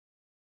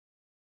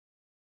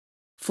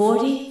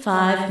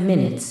45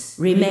 minutes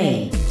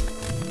remain.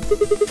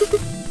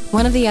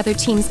 One of the other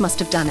teams must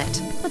have done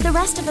it. But the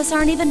rest of us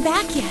aren't even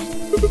back yet.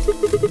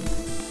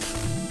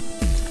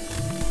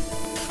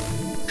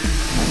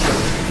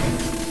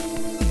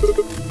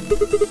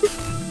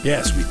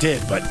 Yes, we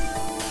did, but...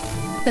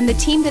 Then the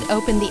team that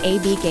opened the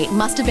AB gate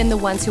must have been the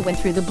ones who went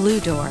through the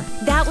blue door.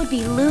 That would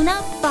be Luna,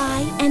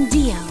 Phi, and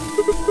Dio.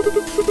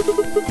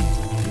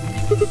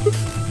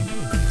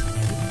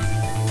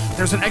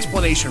 There's an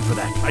explanation for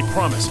that, I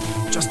promise.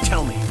 Just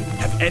tell me,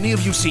 have any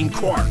of you seen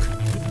Quark?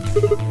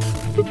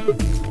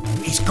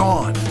 He's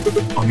gone.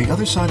 On the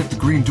other side of the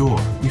green door,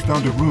 we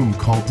found a room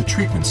called the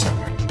treatment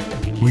center.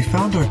 We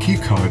found our key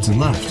cards and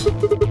left.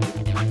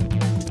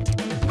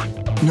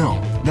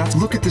 No,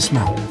 look at this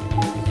map.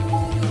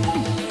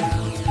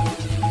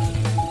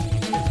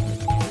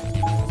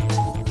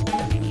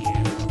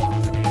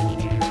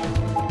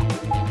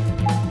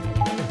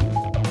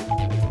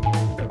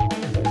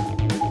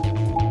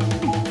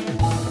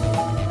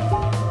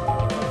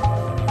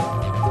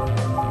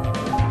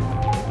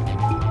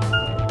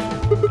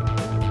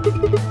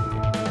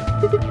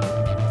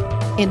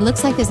 It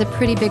looks like there's a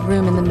pretty big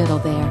room in the middle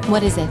there.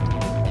 What is it?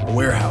 A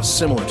warehouse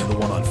similar to the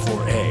one on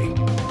floor A.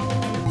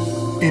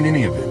 In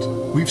any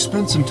event, we've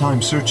spent some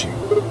time searching.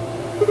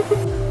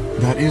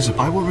 That is,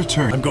 I will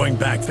return. I'm going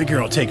back.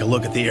 Figure I'll take a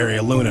look at the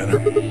area Luna and her...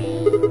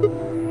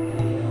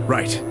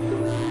 Right.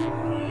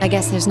 I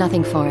guess there's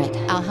nothing for it.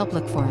 I'll help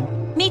look for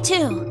him. Me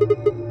too.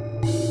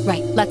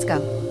 Right, let's go.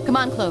 Come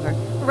on, Clover.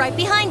 Right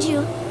behind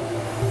you.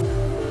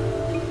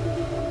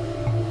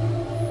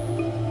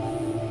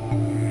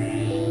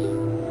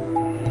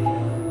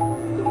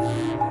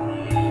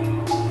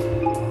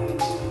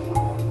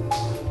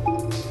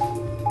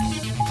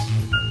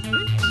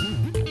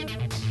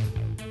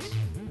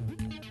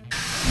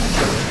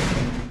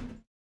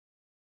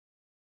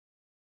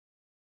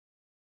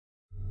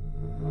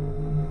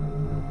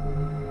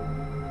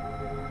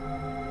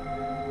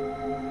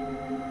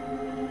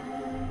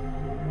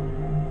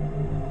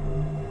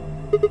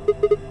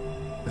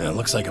 It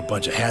looks like a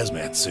bunch of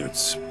hazmat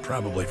suits,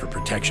 probably for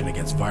protection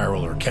against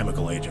viral or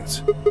chemical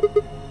agents.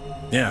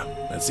 Yeah,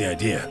 that's the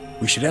idea.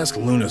 We should ask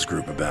Luna's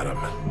group about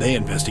them. They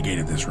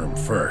investigated this room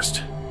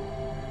first.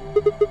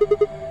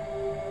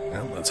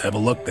 Well, let's have a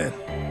look then.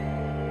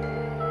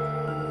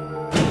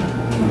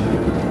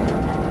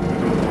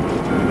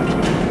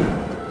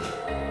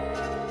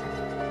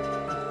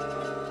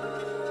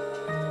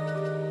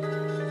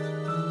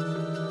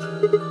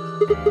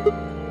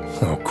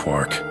 Oh,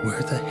 Quark,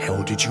 where the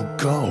hell did you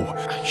go?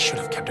 I should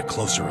have kept a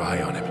closer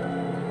eye on him.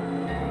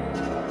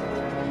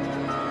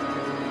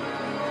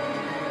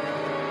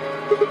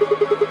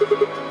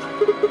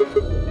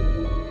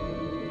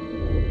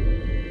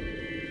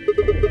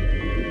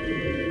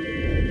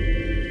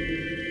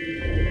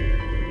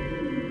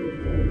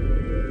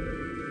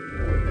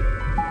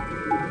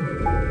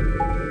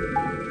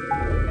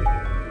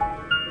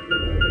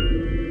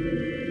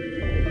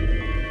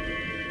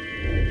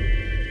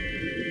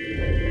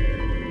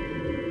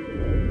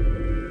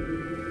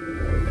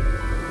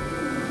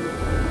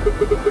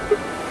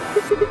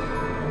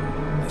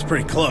 That's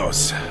pretty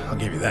close. I'll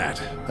give you that.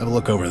 Have a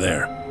look over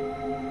there.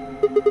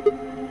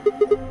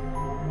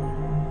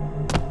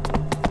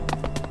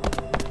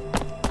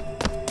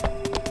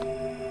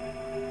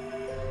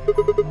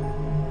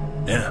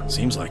 Yeah,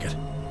 seems like it.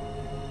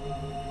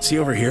 See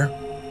over here?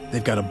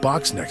 They've got a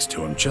box next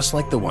to him, just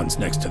like the ones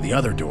next to the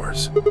other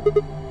doors.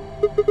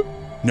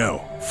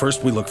 No,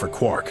 first we look for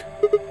Quark.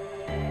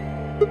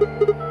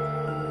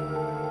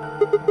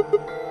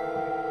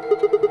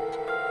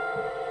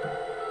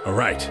 All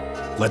right,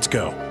 let's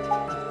go.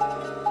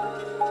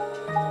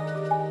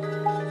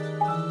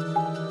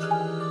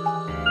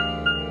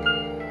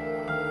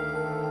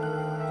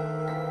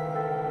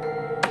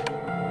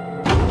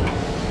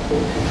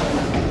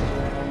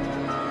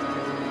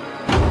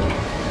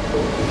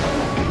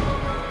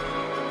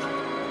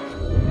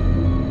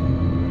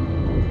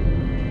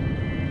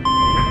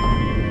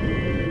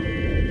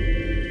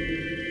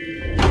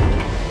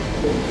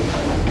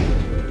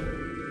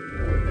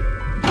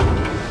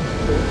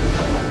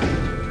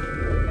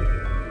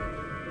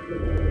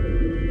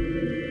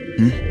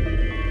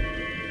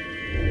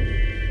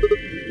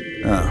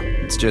 Oh,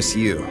 it's just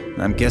you.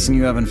 I'm guessing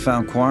you haven't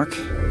found Quark?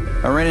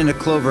 I ran into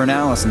Clover and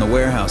Alice in the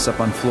warehouse up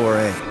on floor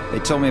A. They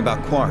told me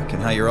about Quark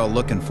and how you're all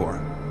looking for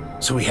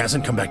him. So he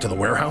hasn't come back to the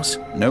warehouse?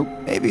 Nope.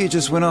 Maybe he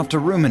just went off to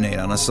ruminate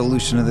on a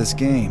solution to this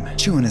game.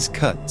 Chewing his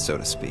cud, so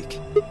to speak.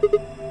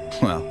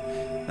 Well,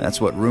 that's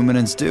what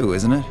ruminants do,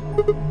 isn't it?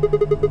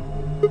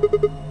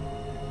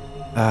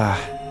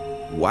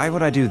 Why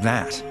would I do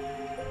that?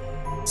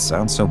 It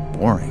sounds so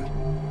boring.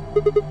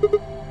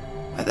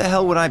 Why the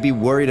hell would I be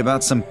worried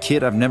about some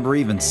kid I've never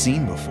even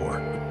seen before?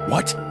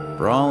 What?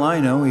 For all I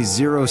know, he's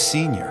Zero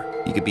Senior.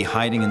 He could be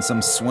hiding in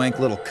some swank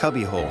little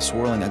cubbyhole,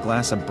 swirling a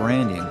glass of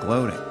brandy and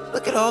gloating.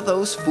 Look at all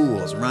those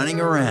fools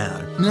running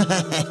around.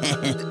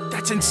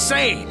 That's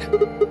insane!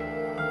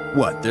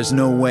 What, there's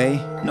no way?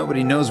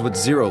 Nobody knows what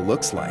Zero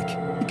looks like.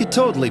 He could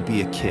totally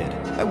be a kid.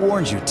 I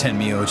warned you,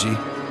 Tenmyoji.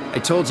 I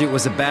told you it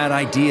was a bad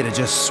idea to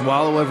just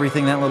swallow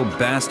everything that little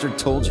bastard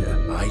told you.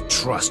 I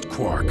trust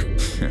Quark.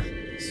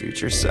 Suit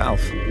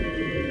yourself.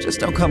 Just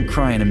don't come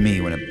crying to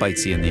me when it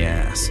bites you in the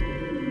ass.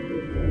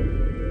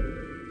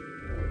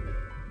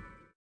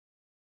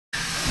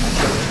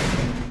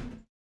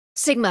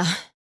 Sigma.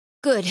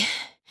 Good.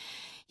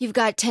 You've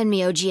got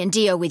Tenmyoji and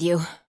Dio with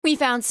you. We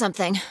found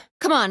something.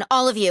 Come on,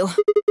 all of you.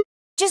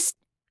 Just...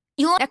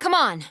 come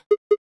on.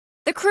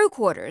 The crew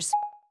quarters.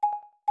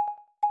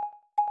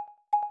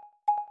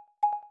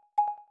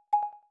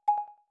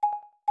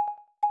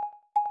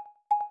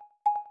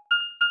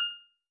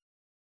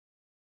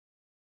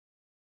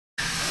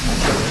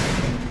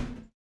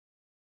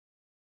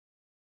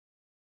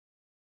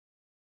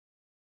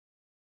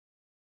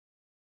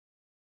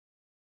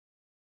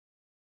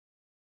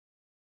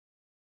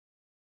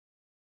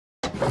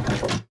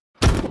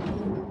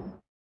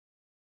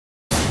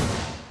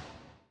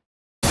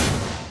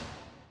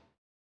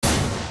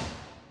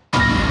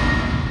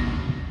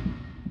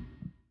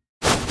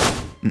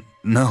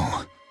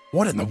 No.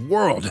 What in the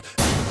world?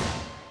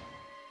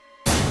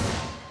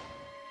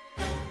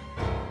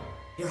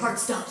 Your heart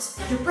stops.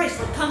 Your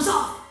bracelet comes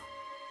off.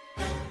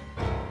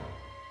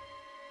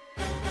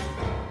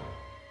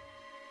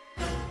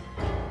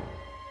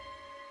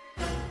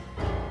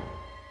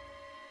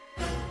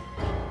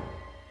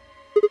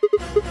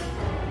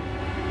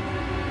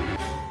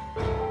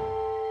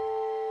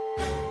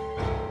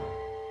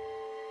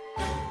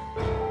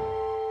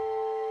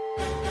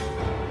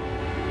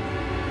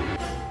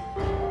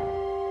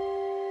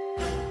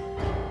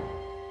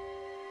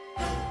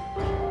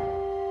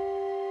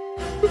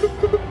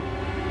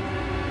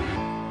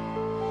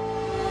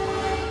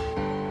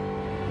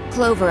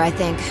 Clover, I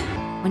think.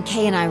 When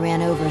Kay and I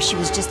ran over, she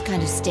was just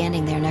kind of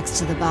standing there next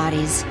to the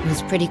bodies. It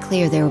was pretty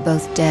clear they were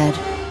both dead.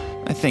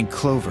 I think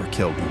Clover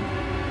killed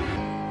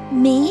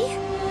them. Me?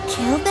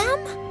 Kill them?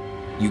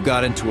 You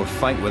got into a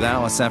fight with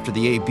Alice after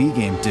the AB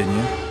game, didn't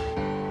you?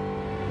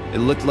 It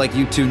looked like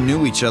you two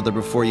knew each other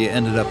before you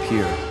ended up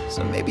here,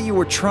 so maybe you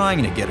were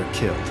trying to get her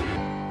killed.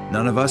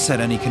 None of us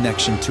had any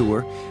connection to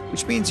her,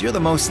 which means you're the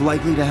most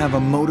likely to have a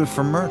motive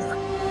for murder.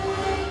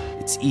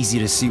 It's easy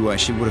to see why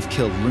she would have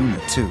killed Luna,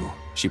 too.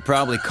 She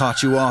probably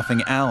caught you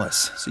offing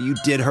Alice, so you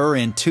did her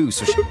in too,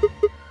 so she...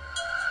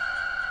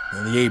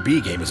 And the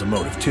AB game is a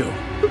motive too.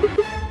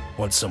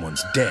 Once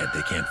someone's dead,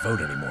 they can't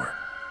vote anymore.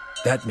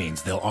 That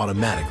means they'll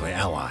automatically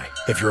ally.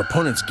 If your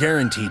opponent's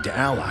guaranteed to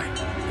ally,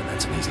 then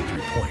that's an easy 3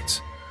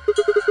 points.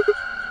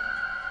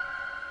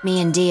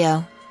 Me and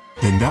Dio.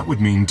 Then that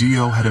would mean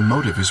Dio had a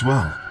motive as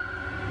well.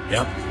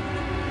 Yep.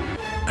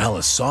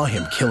 Alice saw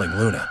him killing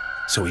Luna,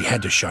 so he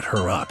had to shut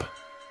her up.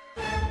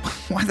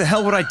 Why the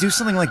hell would I do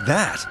something like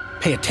that?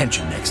 Pay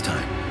attention next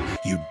time.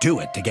 You do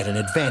it to get an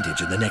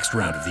advantage in the next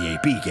round of the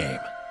AB game.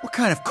 What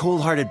kind of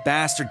cold-hearted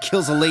bastard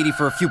kills a lady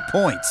for a few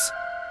points?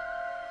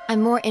 I'm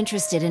more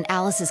interested in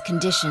Alice's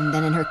condition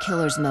than in her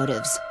killer's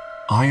motives.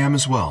 I am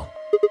as well.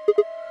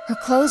 Her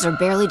clothes are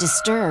barely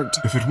disturbed.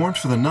 If it weren't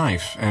for the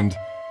knife and,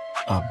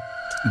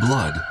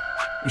 blood,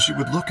 she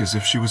would look as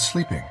if she was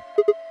sleeping.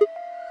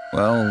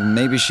 Well,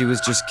 maybe she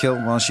was just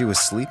killed while she was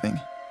sleeping.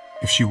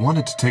 If she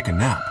wanted to take a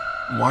nap,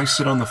 why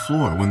sit on the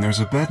floor when there's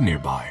a bed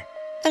nearby?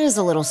 That is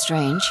a little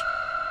strange.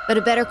 But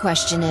a better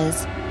question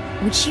is,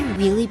 would she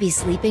really be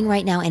sleeping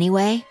right now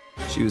anyway?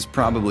 She was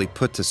probably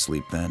put to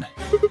sleep then.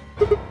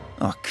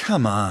 Oh,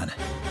 come on.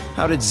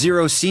 How did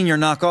Zero Senior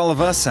knock all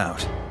of us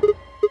out?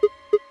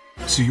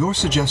 So you're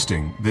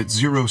suggesting that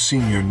Zero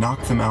Senior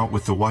knocked them out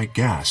with the white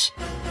gas,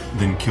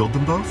 then killed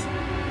them both?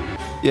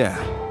 Yeah,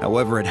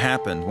 however it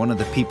happened, one of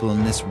the people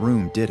in this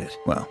room did it.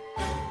 Well,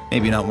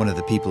 maybe not one of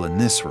the people in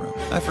this room.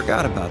 I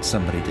forgot about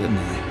somebody, didn't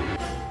I?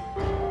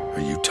 Are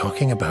you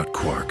talking about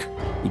Quark?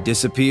 He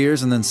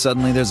disappears and then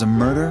suddenly there's a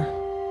murder?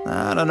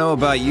 I don't know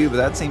about you, but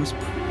that seems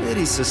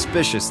pretty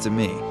suspicious to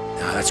me.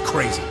 Ah, that's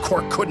crazy.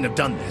 Quark couldn't have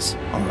done this.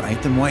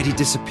 Alright, then why'd he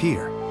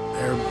disappear?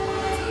 There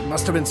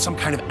must have been some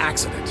kind of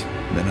accident.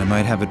 Then I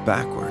might have it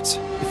backwards.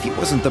 If he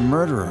wasn't the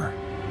murderer,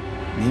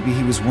 maybe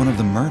he was one of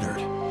the murdered.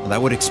 Well,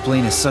 that would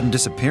explain his sudden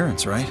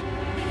disappearance, right?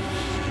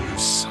 You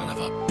son of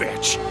a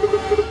bitch.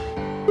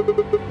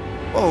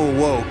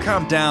 Whoa,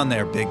 calm down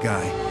there, big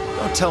guy.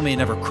 Don't tell me it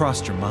never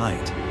crossed your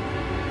mind.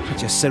 I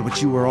just said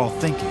what you were all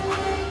thinking.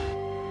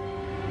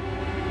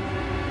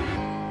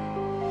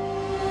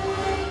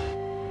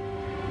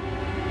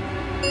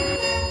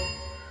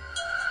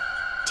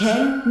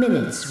 Ten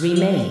minutes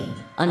remain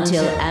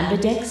until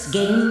Ambidex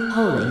game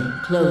polling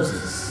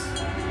closes.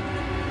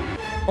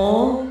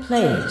 All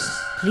players,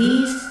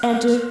 please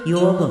enter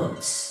your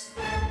votes.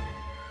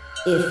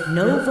 If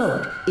no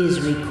vote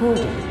is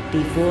recorded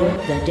before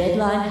the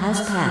deadline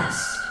has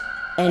passed,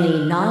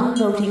 any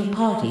non-voting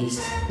parties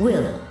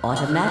will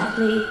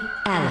automatically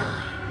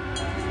ally.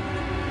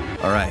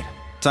 Alright,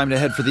 time to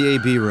head for the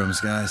AB rooms,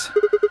 guys.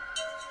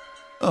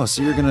 Oh,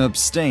 so you're gonna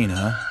abstain,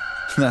 huh?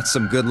 That's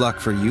some good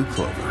luck for you,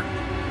 Clover.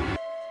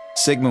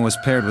 Sigma was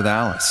paired with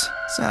Alice.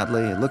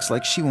 Sadly, it looks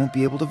like she won't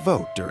be able to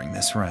vote during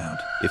this round.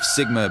 If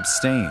Sigma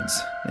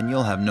abstains, then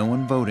you'll have no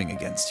one voting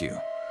against you.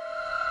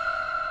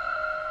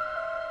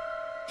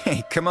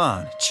 Hey, come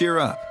on, cheer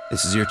up.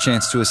 This is your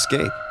chance to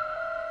escape.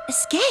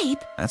 Escape?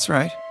 That's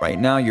right. Right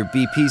now, your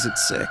BP's at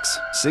 6.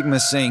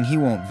 Sigma's saying he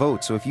won't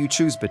vote, so if you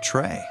choose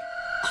betray...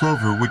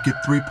 Clover would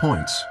get 3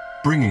 points,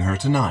 bringing her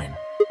to 9.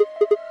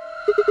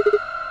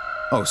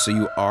 Oh, so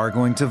you are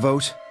going to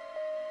vote?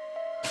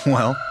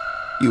 Well,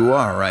 you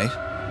are, right?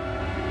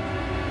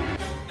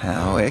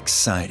 How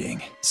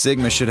exciting.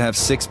 Sigma should have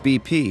 6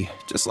 BP,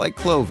 just like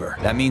Clover.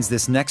 That means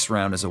this next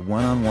round is a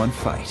one-on-one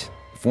fight.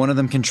 If one of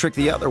them can trick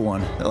the other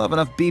one, they'll have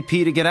enough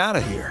BP to get out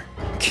of here.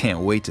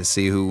 Can't wait to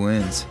see who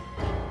wins.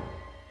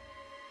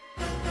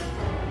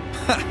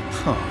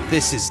 Oh,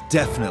 this is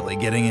definitely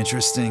getting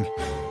interesting.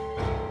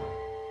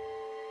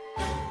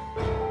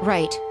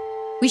 Right.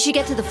 We should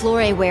get to the Floor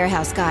A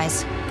warehouse,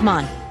 guys. Come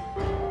on.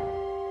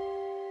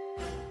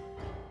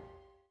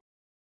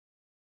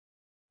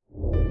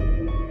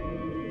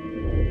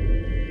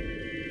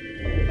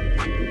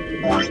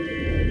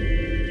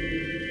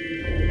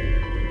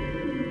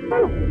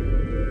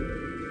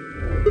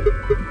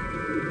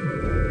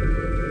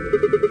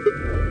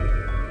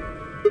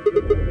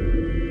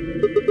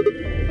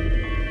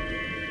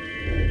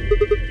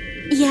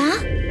 Yeah?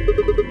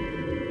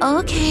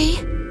 Okay.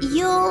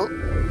 You'll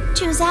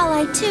choose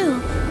ally too,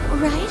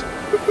 right?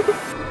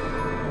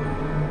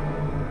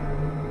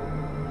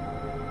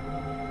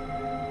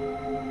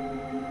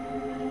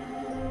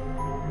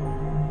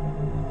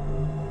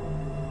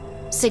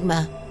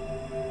 Sigma,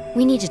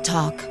 we need to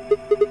talk.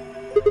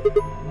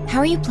 How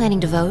are you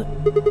planning to vote?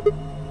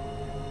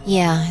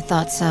 Yeah, I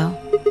thought so.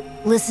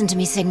 Listen to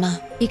me,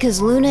 Sigma.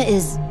 Because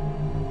Luna's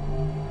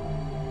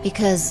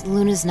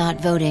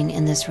not voting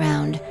in this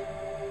round.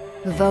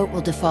 Her vote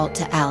will default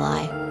to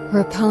ally. Her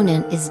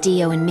opponent is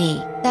Dio and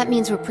me. That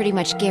means we're pretty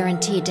much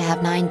guaranteed to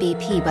have 9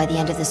 BP by the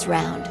end of this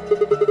round.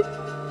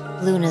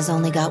 Luna's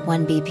only got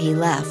 1 BP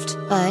left,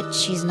 but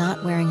she's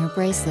not wearing her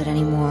bracelet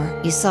anymore.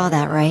 You saw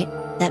that, right?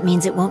 That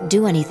means it won't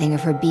do anything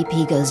if her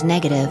BP goes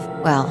negative.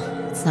 Well,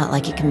 it's not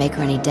like it can make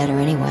her any deader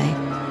anyway.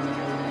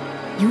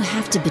 You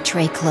have to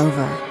betray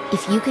Clover.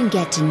 If you can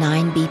get to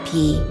 9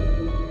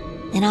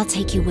 BP, then I'll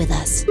take you with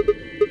us.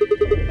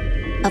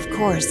 Of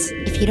course,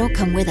 if you don't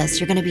come with us,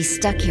 you're gonna be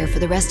stuck here for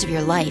the rest of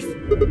your life.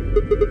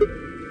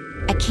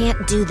 I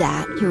can't do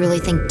that. You really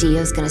think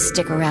Dio's gonna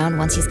stick around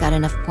once he's got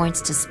enough points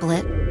to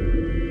split?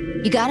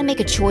 You gotta make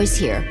a choice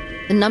here.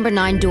 The number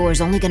 9 door is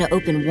only gonna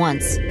open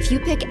once. If you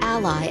pick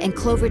ally and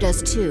Clover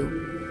does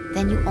too,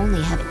 then you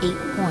only have 8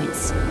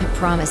 points. I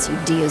promise you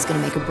Dio's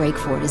gonna make a break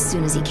for it as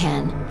soon as he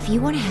can. If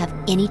you wanna have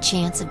any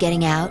chance of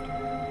getting out,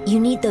 you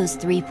need those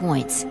 3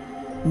 points.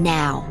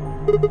 Now.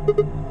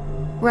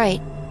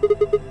 Right.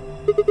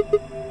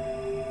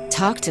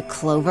 Talk to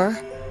Clover?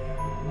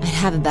 I'd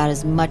have about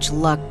as much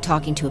luck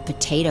talking to a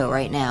potato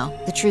right now.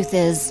 The truth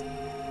is,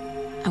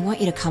 I want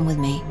you to come with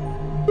me.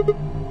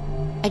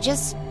 I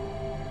just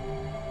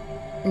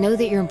know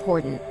that you're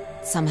important,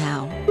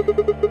 somehow.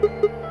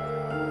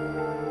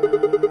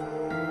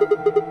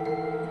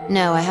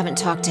 No, I haven't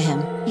talked to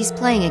him. He's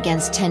playing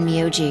against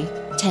Tenmyoji.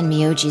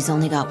 Tenmyoji's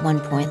only got 1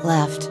 point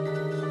left.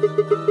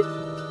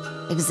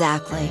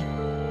 Exactly.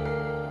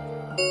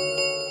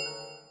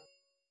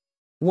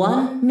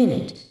 1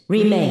 minute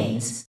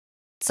remains.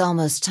 It's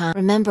almost time.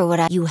 Remember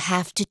what you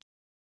have to...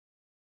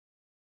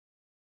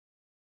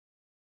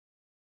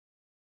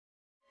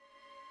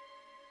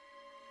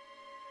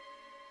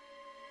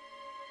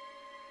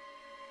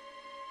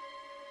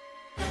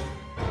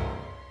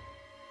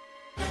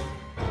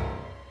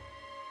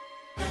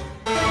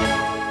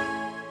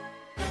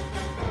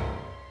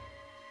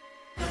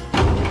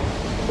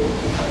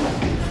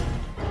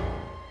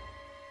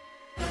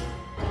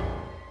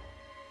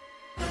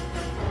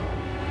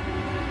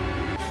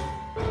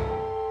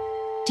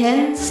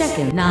 Ten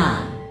seconds.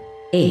 9,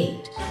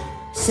 8,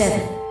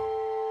 7,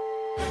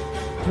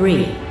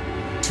 3,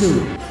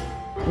 2,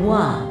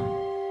 1.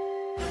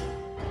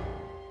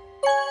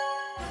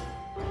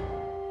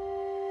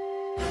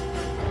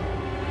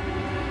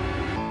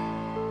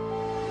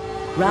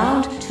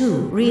 Round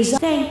 2 results.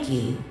 Thank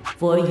you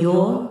for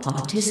your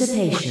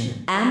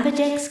participation.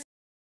 Ambidex.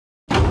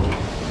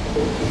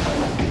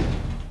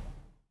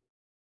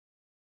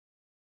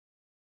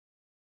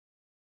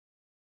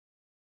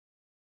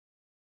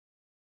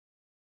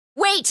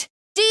 Wait!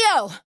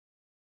 Dio!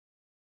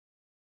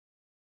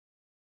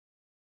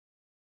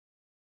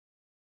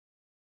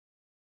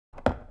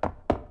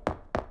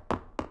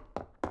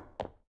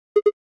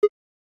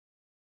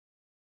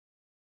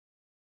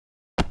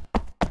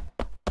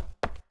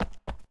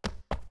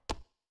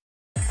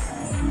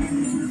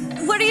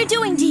 What are you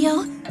doing,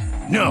 Dio?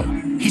 No,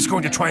 he's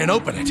going to try and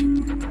open it.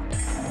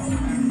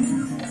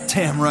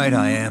 Damn right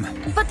I am.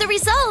 But the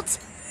results!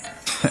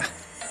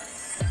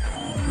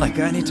 Like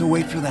I need to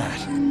wait for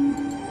that.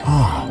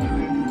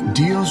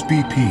 Dio's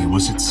BP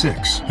was at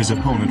 6. His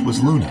opponent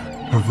was Luna.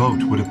 Her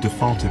vote would have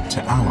defaulted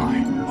to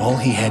ally. All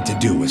he had to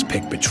do was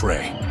pick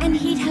betray. And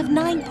he'd have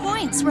 9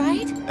 points,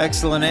 right?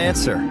 Excellent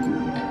answer.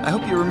 I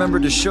hope you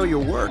remembered to show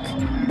your work.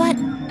 But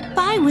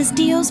Bai was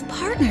Dio's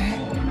partner.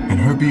 And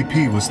her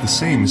BP was the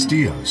same as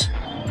Dio's.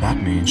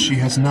 That means she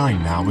has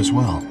 9 now as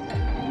well.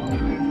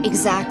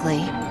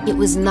 Exactly. It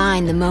was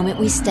 9 the moment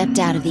we stepped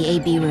out of the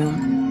AB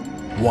room.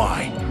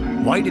 Why?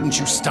 Why didn't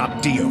you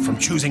stop Dio from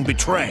choosing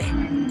betray?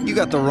 You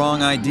got the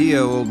wrong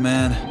idea, old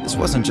man. This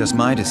wasn't just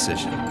my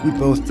decision. We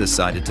both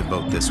decided to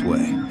vote this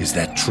way. Is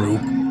that true?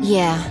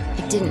 Yeah,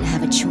 I didn't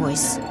have a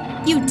choice.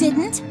 You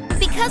didn't?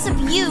 Because of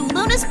you,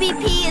 Luna's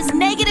BP is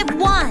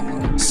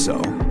 -1.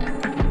 So?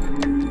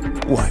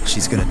 What,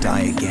 she's gonna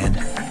die again?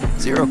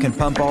 Zero can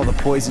pump all the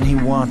poison he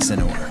wants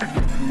into her.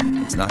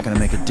 It's not gonna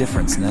make a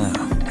difference now.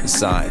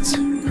 Besides,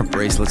 her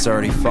bracelet's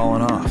already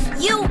fallen off.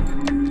 You...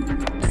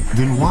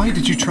 Then why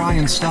did you try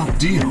and stop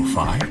Dio,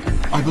 Phi?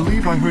 I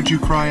believe I heard you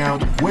cry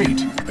out,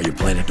 wait. Are you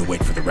planning to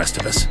wait for the rest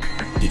of us?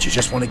 Did you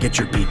just want to get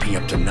your BP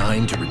up to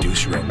 9 to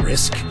reduce your own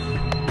risk?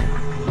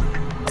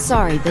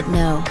 Sorry, but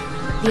no.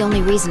 The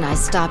only reason I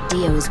stopped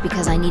Dio is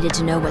because I needed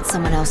to know what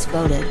someone else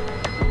voted.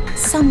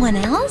 Someone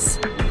else?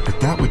 But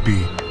that would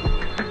be...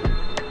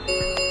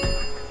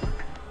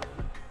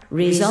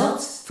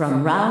 Results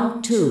from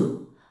round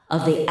 2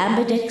 of the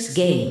Ambidex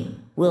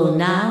game will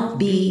now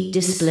be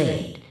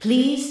displayed.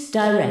 Please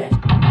direct.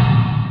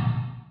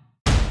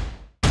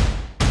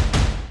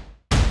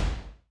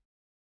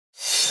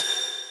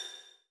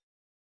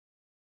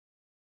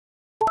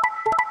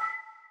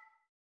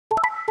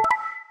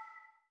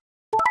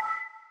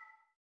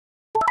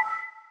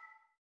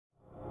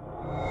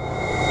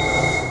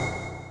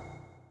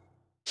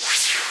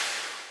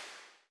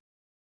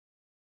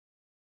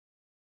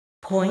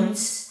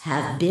 Points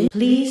have been...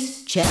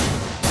 Please check.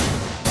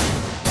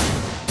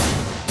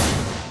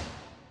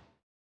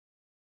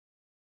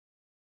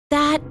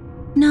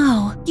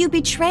 No. You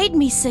betrayed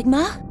me,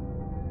 Sigma.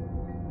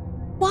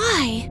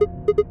 Why?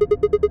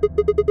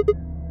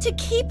 To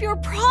keep your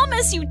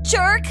promise, you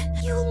jerk!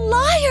 You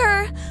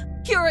liar!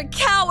 You're a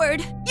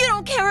coward! You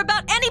don't care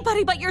about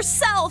anybody but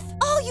yourself!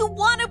 All you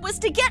wanted was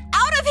to get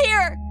out of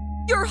here!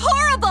 You're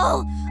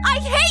horrible! I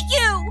hate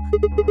you!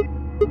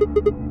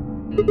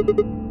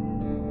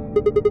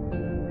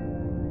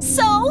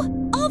 So,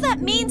 all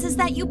that means is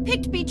that you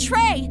picked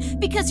betray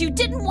because you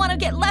didn't want to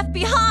get left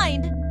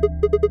behind!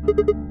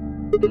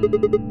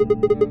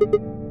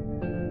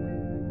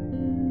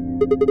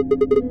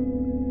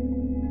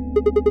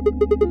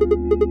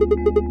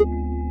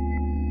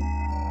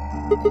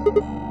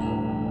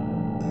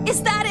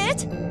 Is that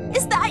it?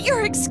 Is that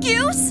your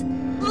excuse?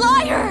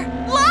 Liar!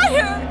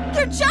 Liar!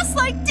 You're just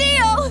like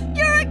Dio!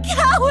 You're a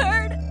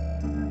coward!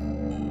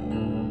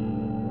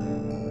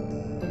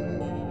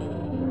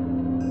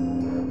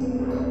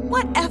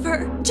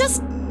 Whatever.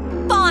 Just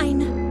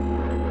fine.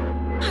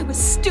 I was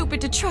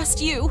stupid to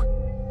trust you.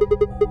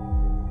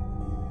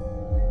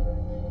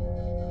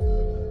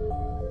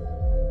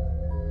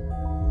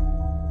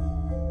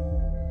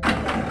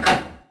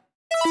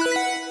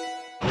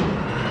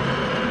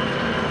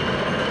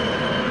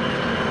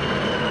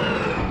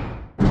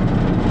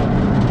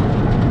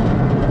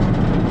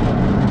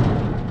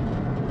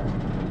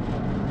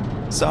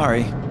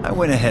 Sorry, I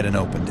went ahead and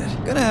opened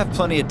it. Gonna have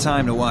plenty of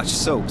time to watch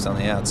soaps on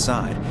the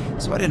outside,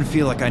 so I didn't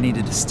feel like I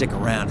needed to stick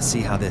around to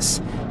see how this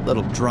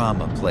little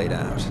drama played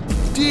out.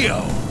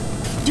 Dio!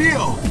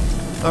 Dio!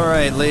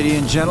 Alright, ladies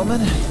and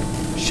gentlemen,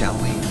 shall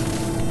we?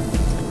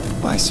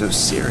 Why so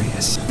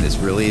serious? This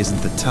really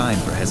isn't the time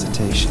for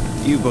hesitation.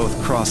 You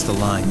both crossed the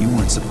line you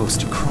weren't supposed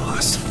to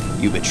cross.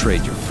 You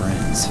betrayed your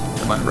friends.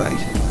 Am I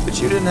right?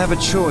 But you didn't have a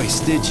choice,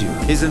 did you?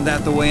 Isn't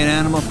that the way an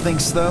animal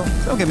thinks, though?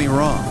 Don't get me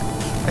wrong.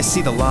 I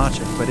see the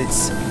logic, but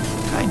it's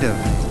kind of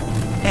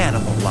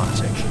animal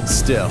logic.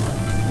 Still,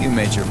 you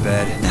made your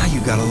bed. Now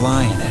you gotta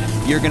lie in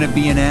it. You're gonna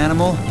be an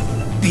animal?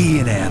 Be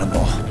an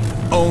animal.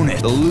 Own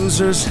it. The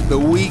losers, the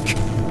weak,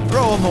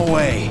 throw them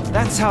away.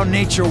 That's how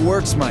nature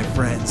works, my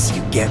friends.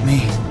 You get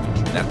me?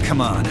 Now come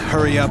on,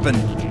 hurry up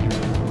and...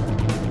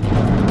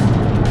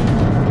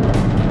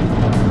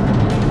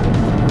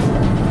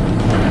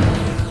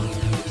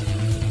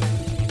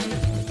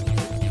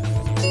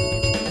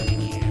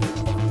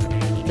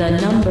 The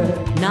number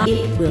 9,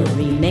 it will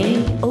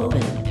remain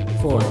open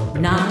for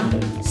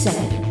 9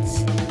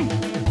 seconds.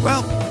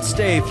 Well,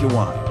 stay if you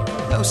want.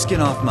 No skin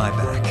off my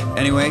back.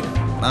 Anyway,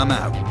 I'm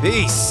out.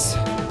 Peace!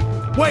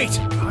 Wait!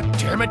 God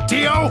damn it,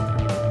 Dio!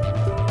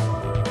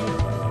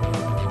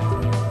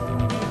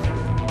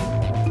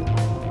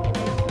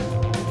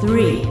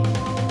 Three,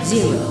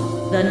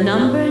 0. The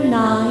number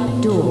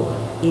 9 door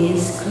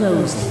is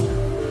closing.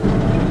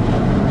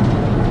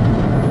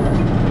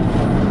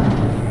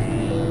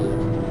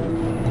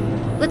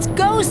 Let's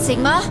go,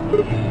 Sigma!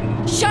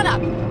 Shut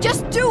up!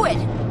 Just do it!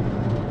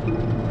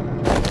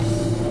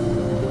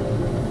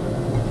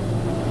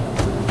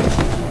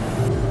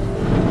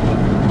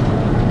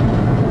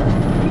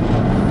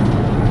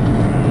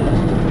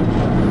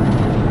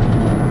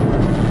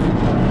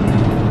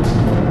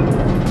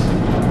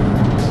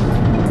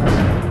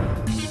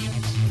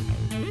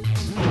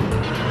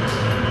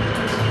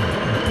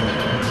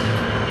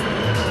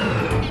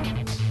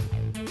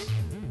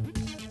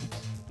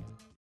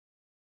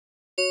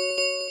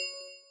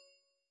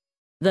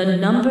 The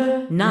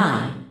number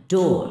 9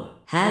 door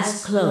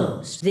has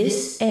closed.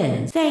 This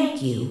ends.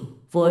 Thank you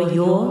for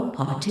your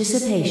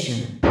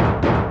participation.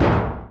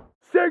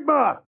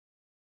 Sigma!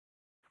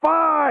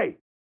 Phi!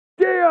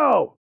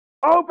 Dio!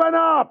 Open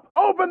up!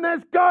 Open this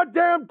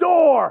goddamn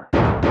door!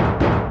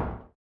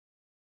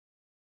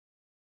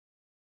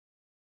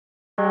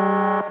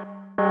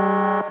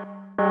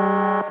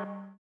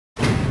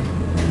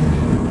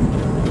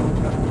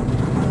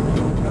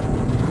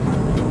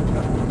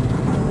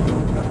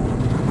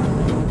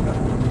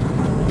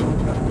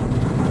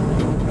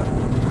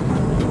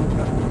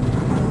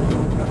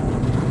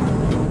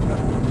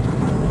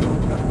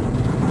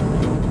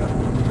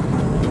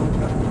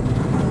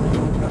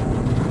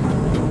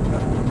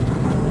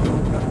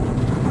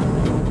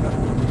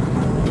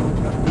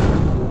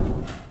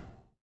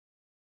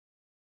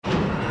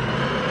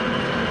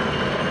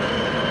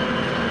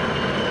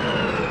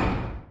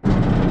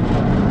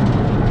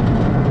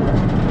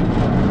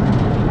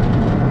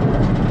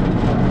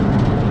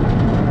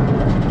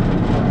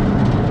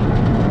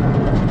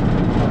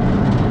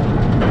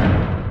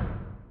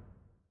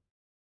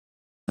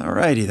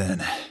 Alrighty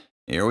then,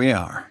 here we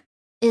are.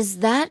 Is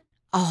that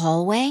a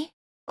hallway?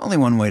 Only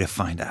one way to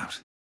find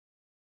out.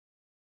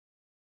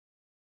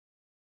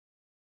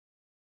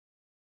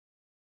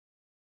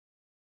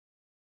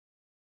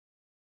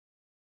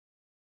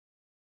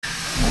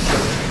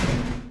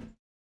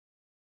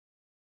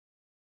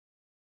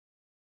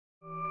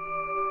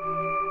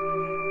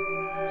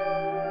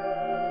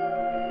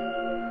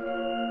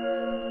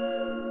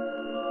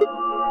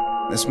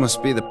 This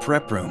must be the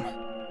prep room.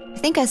 I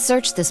think I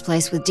searched this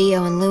place with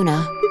Dio and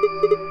Luna.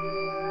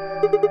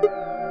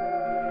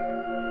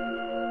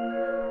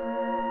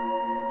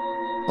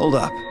 Hold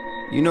up.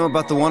 You know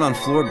about the one on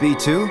floor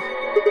B2?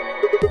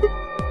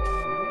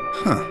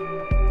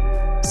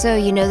 Huh. So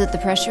you know that the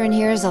pressure in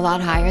here is a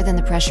lot higher than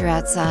the pressure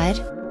outside?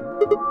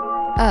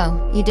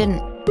 Oh, you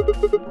didn't.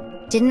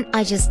 Didn't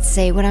I just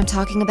say what I'm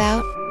talking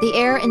about? The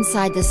air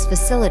inside this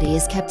facility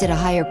is kept at a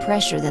higher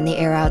pressure than the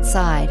air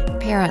outside.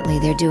 Apparently,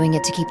 they're doing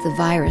it to keep the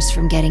virus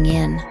from getting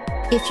in.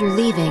 If you're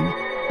leaving,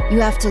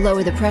 you have to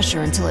lower the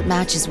pressure until it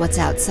matches what's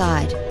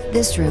outside.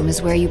 This room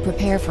is where you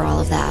prepare for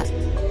all of that.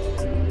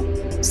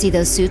 See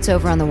those suits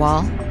over on the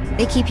wall?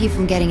 They keep you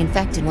from getting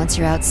infected once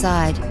you're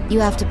outside.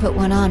 You have to put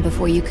one on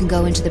before you can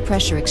go into the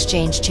pressure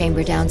exchange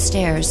chamber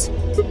downstairs.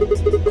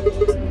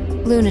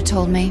 Luna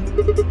told me.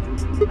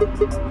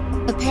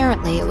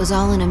 Apparently, it was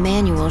all in a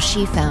manual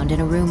she found in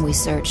a room we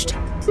searched.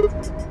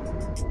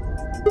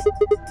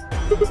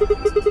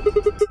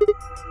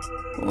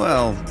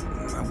 Well,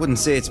 I wouldn't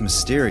say it's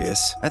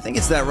mysterious. I think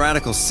it's that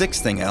Radical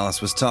 6 thing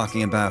Alice was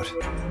talking about.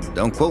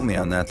 Don't quote me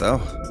on that, though.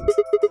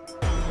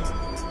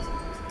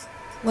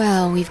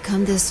 Well, we've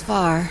come this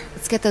far.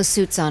 Let's get those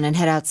suits on and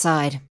head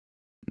outside.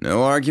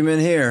 No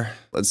argument here.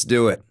 Let's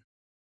do it.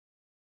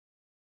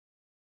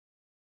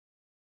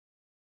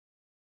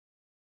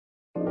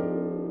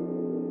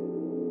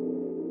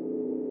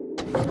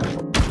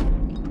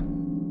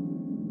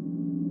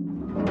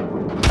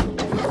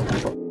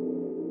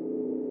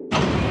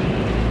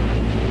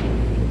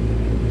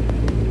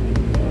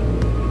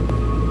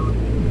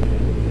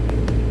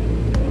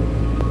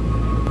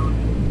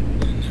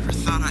 Never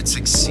thought I'd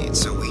succeed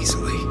so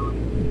easily.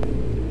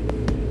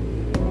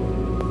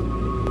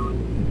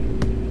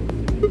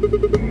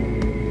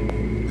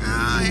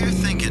 You're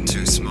thinking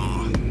too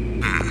small.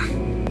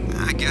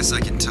 I guess I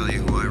can tell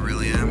you who I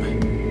really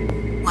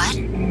am. What?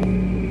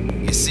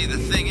 You see, the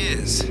thing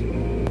is,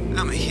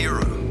 I'm a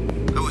hero.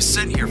 I was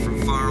sent here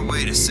from far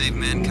away to save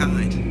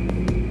mankind.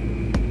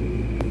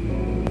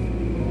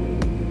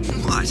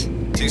 What?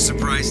 Too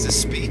surprised to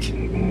speak?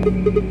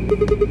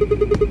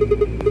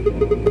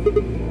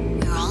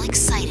 We're all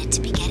excited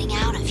to be getting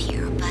out of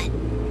here, but...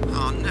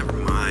 Oh, never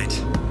mind.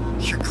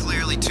 You're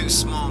clearly too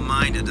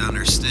small-minded to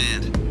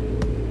understand.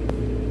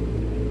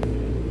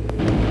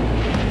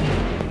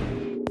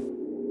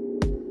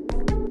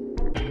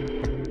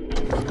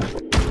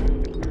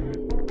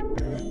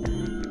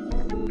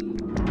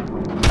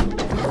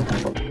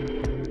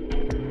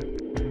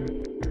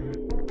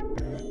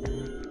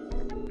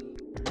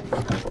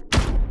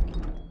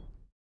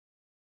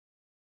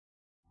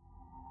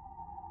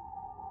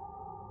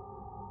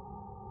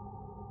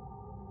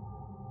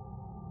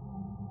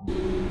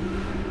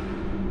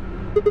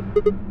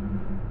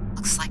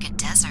 Looks like a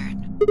desert.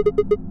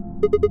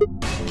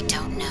 I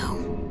don't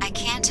know. I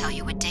can't tell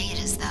you what day it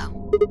is, though.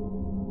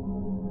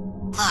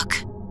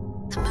 Look,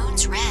 the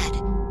moon's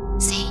red.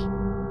 See?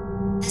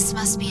 This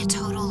must be a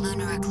total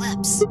lunar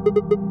eclipse.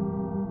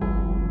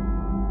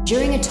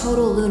 During a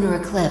total lunar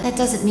eclipse, that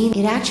doesn't mean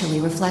it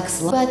actually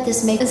reflects light, but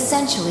this makes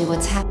essentially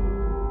what's happening.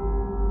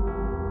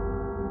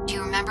 Do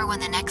you remember when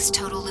the next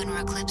total lunar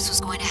eclipse was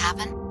going to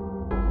happen?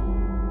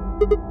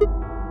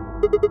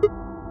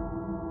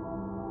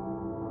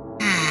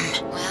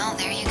 Well,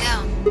 there you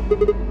go.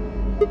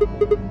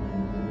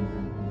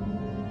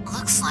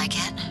 Looks like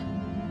it.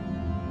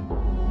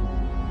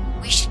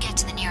 We should get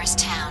to the nearest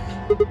town.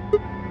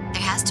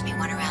 There has to be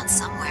one around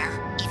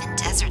somewhere. Even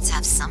deserts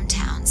have some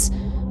towns,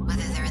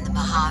 whether they're in the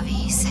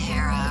Mojave,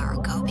 Sahara,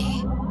 or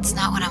Gobi. It's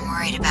not what I'm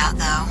worried about,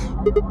 though.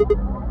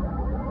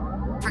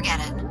 Never thought I'd succeed so easily. We're all excited to be getting out of here, but... Oh, never mind. You're clearly too small-minded to understand. Well, Forget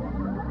it.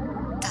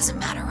 Doesn't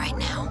matter right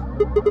now.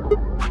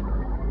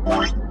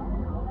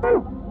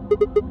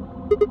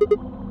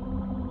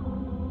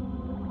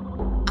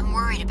 I'm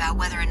worried about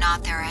whether or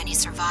not there are any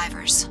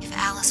survivors. If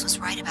Alice was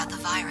right about the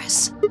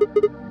virus.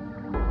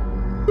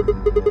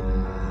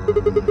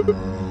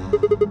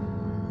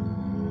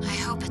 I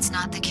hope it's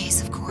not the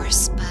case, of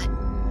course, but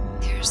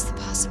there's the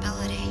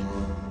possibility.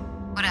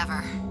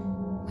 Whatever.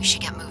 We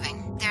should get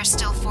moving. There are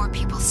still 4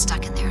 people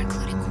stuck in there,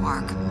 including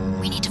Quark.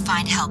 We need to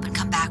find help and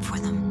come back for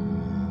them.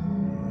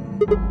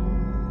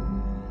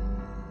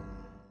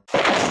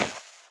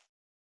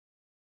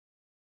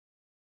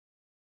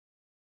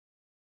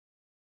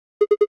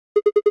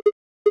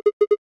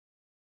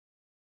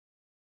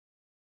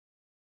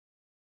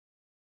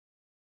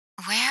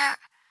 Where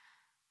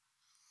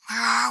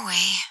are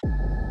we?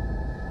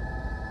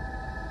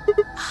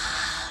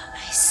 Ah,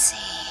 I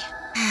see.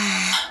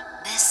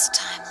 This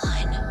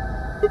timeline.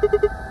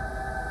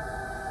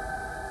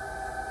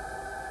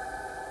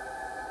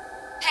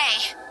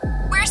 Hey,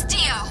 where's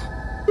Dio?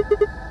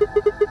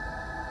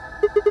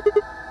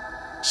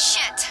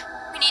 Shit,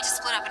 we need to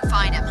split up and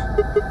find him.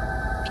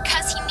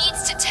 Because he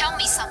needs to tell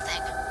me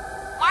something.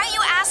 Why are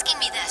you asking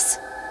me this?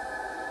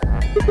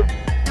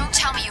 Don't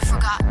tell me you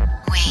forgot.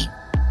 Wait,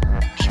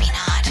 maybe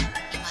not.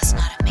 He must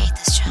not have made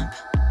this jump.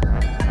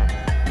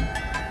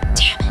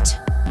 Damn it.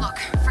 Look,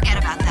 forget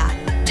about that.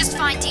 Just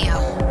find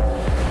Dio.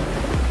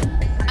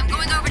 I'm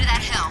going over to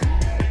that hill,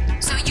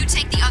 so you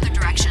take the other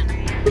direction.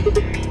 What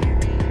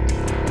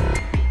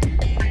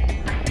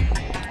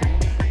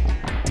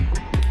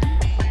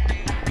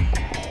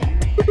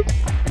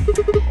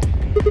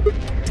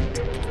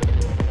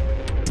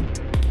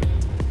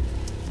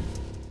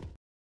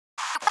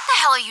the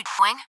hell are you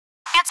doing?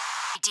 Answer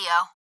me, Dio.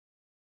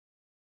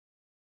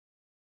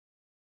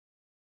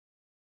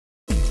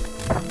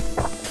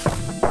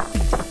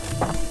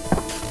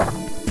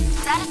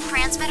 Is that a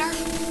transmitter?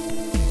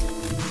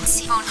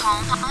 Phone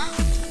home, huh?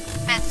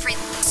 Bet free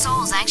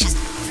souls anxious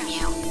from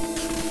you.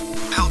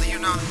 How do you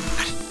know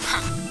that?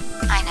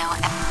 I know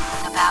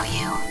everything about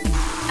you.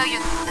 Know you're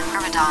the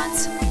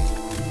Myrmidons.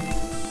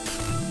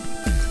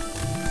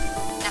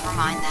 Never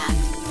mind that.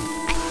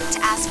 I need to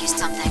ask you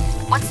something.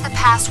 What's the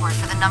password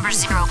for the number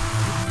 0?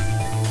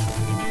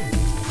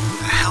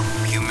 The hell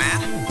are you, man?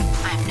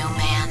 I'm no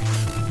man.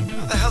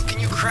 How the hell can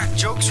you crack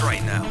jokes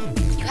right now?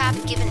 You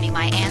haven't given me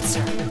my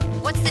answer.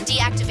 What's the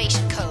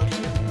deactivation code?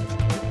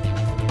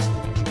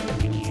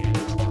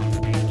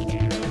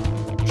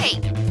 Hey,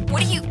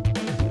 what are you...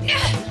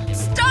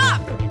 Stop!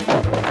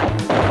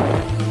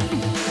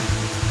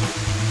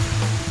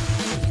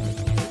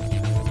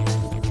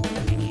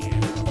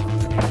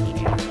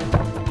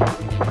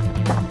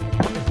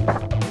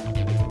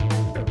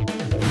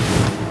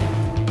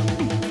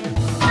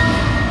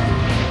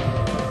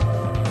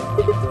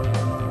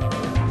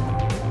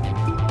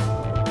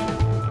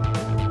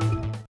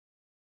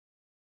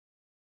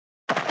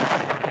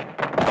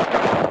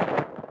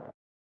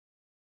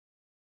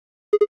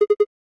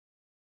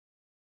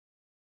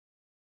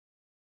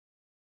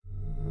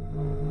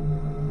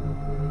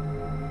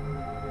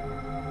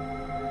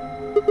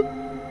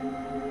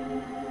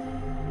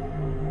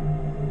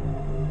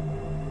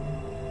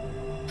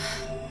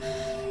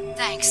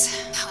 Thanks.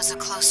 That was a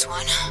close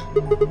one.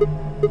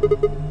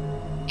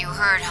 You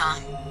heard, huh?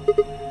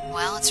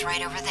 Well, it's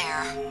right over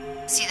there.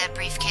 See that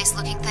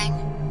briefcase-looking thing?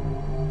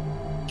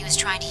 He was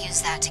trying to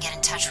use that to get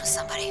in touch with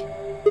somebody.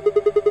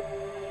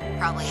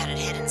 Probably had it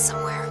hidden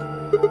somewhere.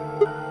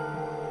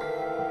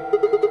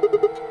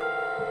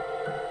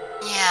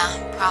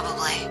 Yeah,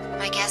 probably.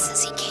 My guess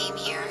is he came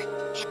here,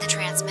 hid the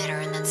transmitter,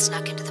 and then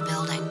snuck into the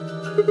building.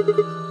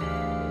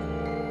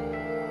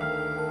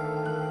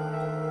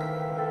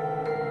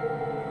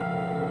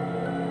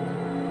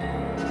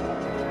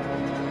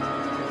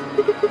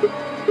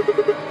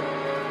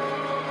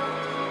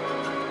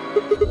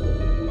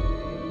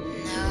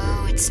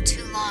 No, it's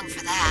too long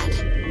for that.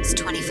 It's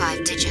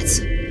 25 digits.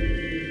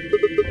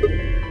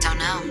 Don't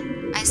know.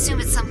 I assume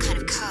it's some kind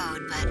of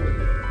code, but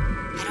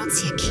I don't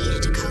see a key to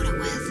decode it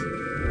with.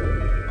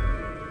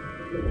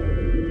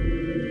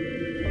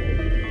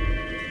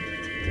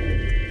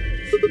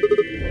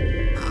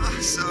 Oh,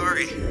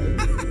 sorry.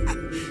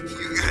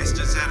 You guys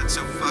just had it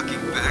so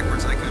fucking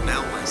backwards I couldn't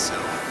help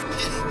myself.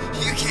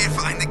 You can't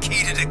find the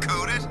key to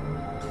decode it?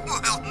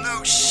 Well,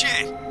 no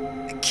shit.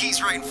 The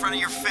key's right in front of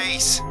your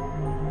face.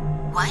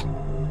 What?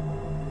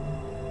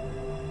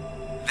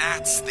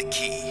 That's the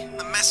key.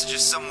 The message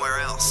is somewhere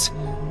else.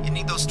 You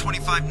need those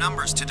 25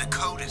 numbers to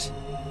decode it.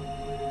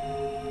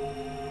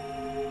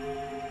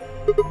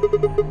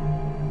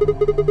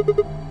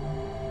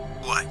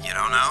 What, you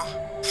don't know?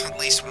 At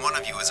least one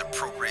of you is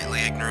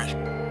appropriately ignorant.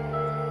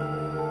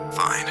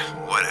 Fine,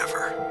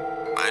 whatever.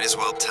 Might as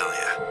well tell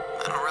you.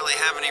 I don't really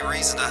have any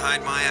reason to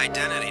hide my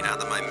identity now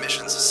that my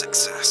mission's a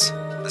success.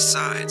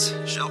 Besides,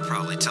 she'll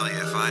probably tell you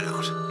if I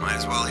don't. Might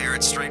as well hear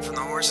it straight from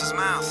the horse's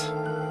mouth.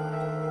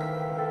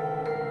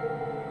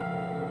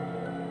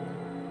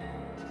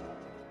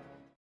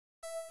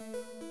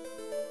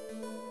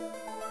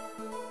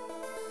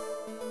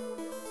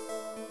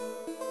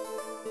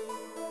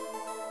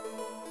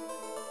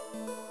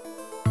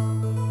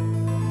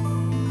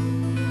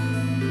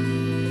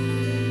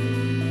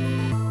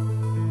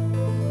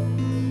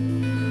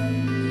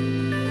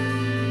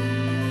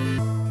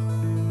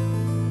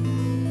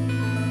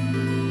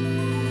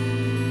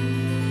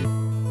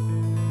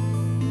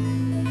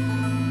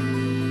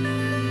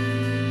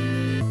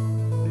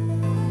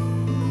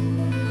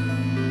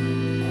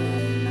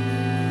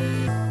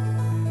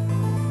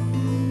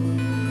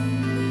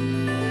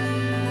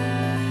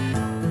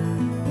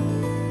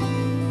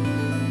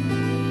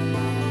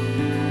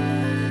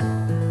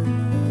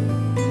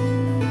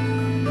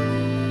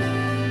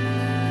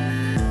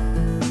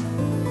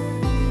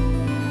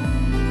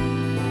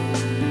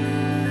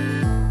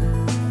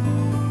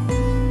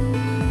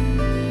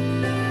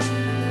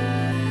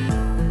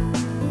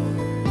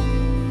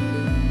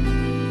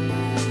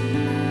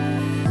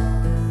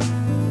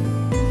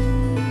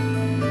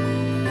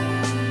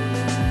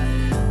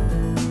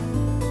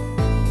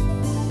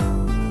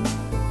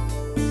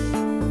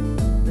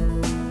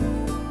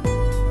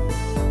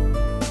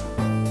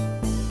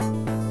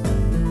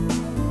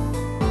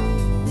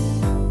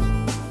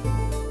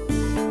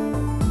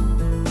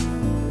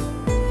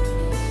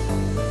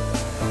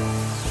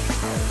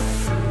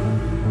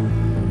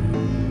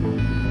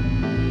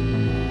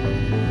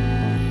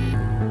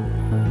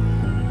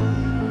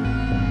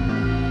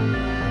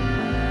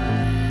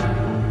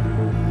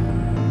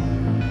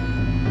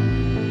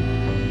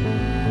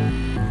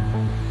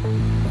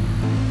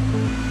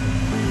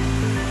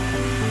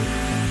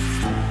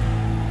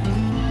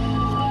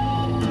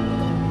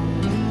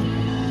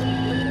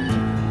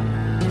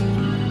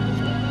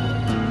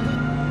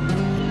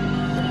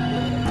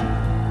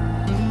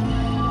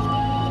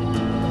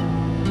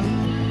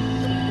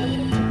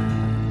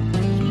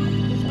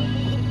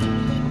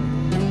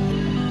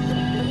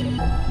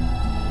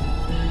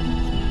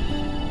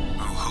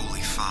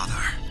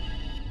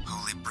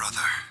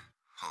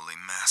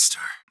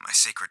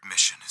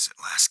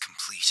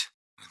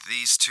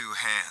 two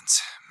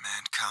hands,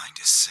 mankind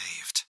is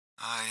saved.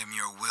 I am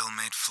your will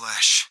made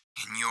flesh.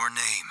 In your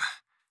name,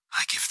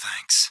 I give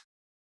thanks.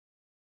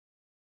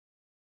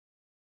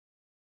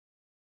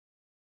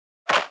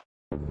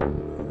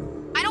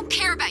 I don't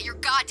care about your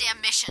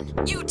goddamn mission.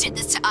 You did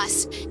this to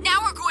us.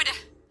 Now we're going to...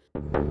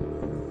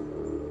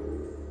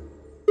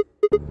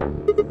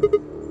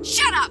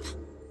 Shut up!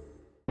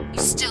 You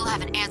still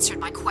haven't answered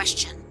my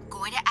question. I'm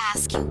going to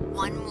ask you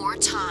one more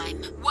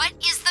time. What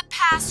is the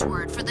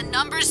password for the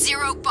number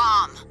 0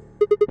 bomb?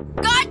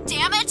 God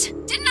damn it!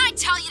 Didn't I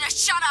tell you to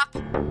shut up?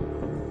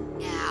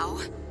 Now,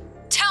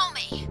 tell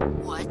me,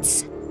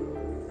 what's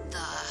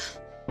the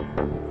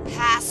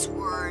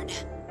password?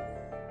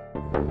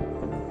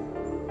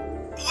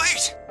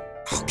 Wait!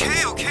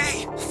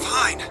 Okay.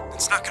 Fine.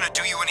 It's not gonna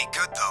do you any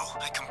good, though.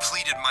 I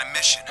completed my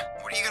mission.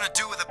 What are you gonna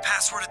do with the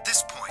password at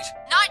this point?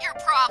 Not your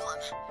problem.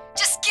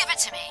 Just give it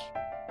to me.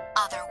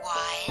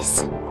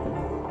 Otherwise...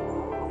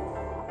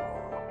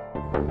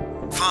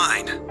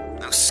 Fine.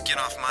 No skin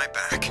off my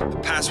back. The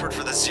password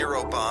for the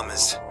 0 bomb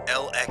is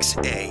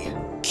LXAQNSGDQ.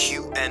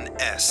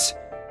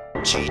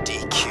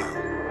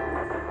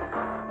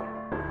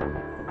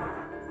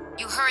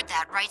 You heard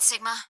that, right,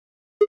 Sigma?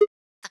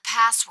 The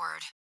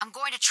password. I'm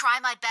going to try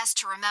my best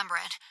to remember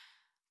it,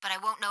 but I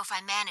won't know if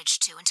I manage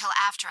to until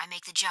after I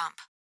make the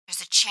jump.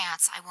 There's a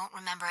chance I won't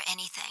remember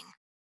anything,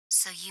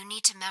 so you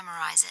need to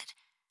memorize it,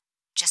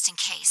 just in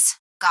case.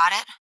 Got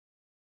it?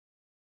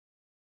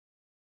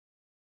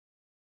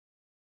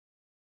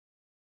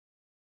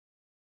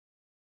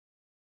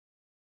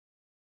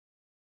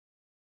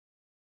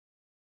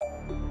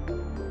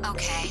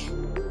 Okay,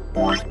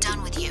 I'm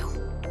done with you.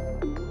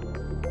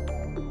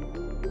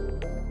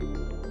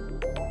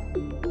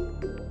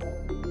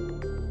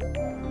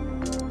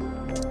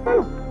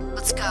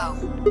 Let's go.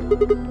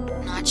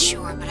 Not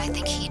sure, but I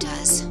think he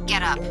does.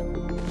 Get up.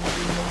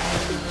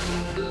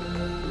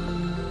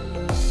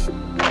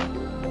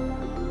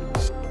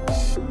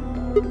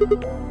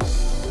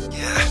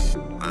 Yeah,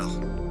 well,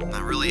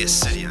 not really a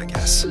city, I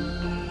guess.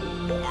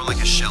 More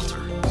like a shelter.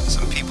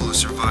 Some people who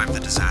survived the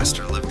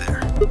disaster live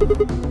there.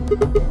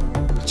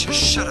 Just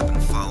shut up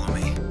and follow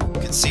me.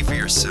 You can see for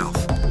yourself.